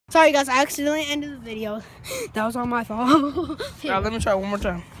Sorry guys, I accidentally ended the video. That was all my fault. Now let me try one more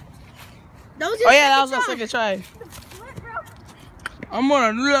time. That was that was my second try. I'm on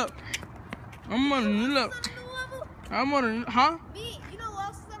a new level. I'm on a new level. I'm on a huh? Me. You know what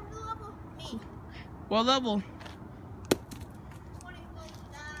else is on a new level? Me. What level?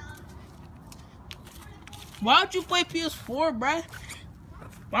 Why don't you play PS4, bruh?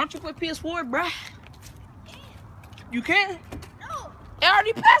 Why don't you play PS4, bruh? You can't? No. I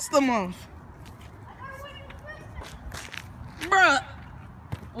already passed the month. Bruh,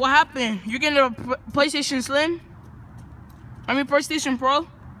 what happened? You getting a PlayStation Slim? I mean PlayStation Pro? No.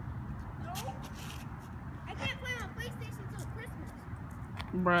 I can't play on PlayStation until Christmas.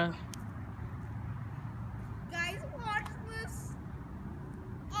 Bruh. Guys, watch this.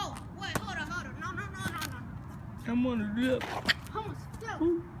 Oh, wait, hold on. No. I'm on the lip. Almost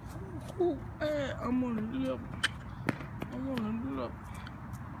still. I'm on the lip. I'm on the lip.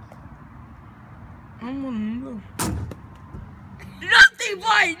 I'm on the lip. Nothing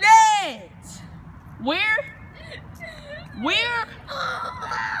like that! Where? Where?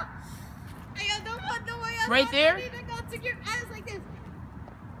 Right there?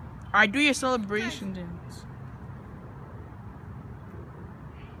 Alright, do your celebration dance.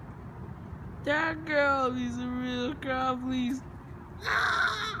 That girl is a real girl, please.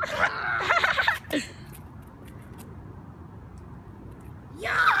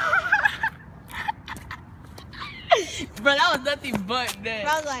 Bro, that was nothing but that.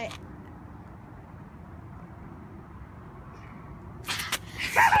 I was like,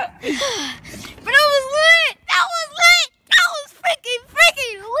 but that was lit. That was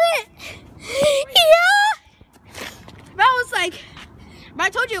freaking lit. Yeah. That was like, but I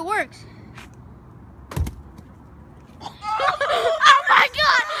told you it works. Oh my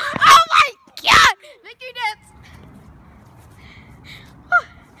god! Make your dance.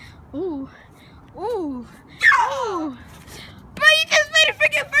 Ooh. Bro, you just made a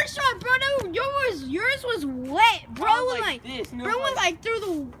freaking first shot, bro. No, yours was wet, bro. This, Bro went like through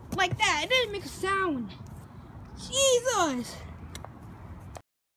the like that. It didn't make a sound. Jesus.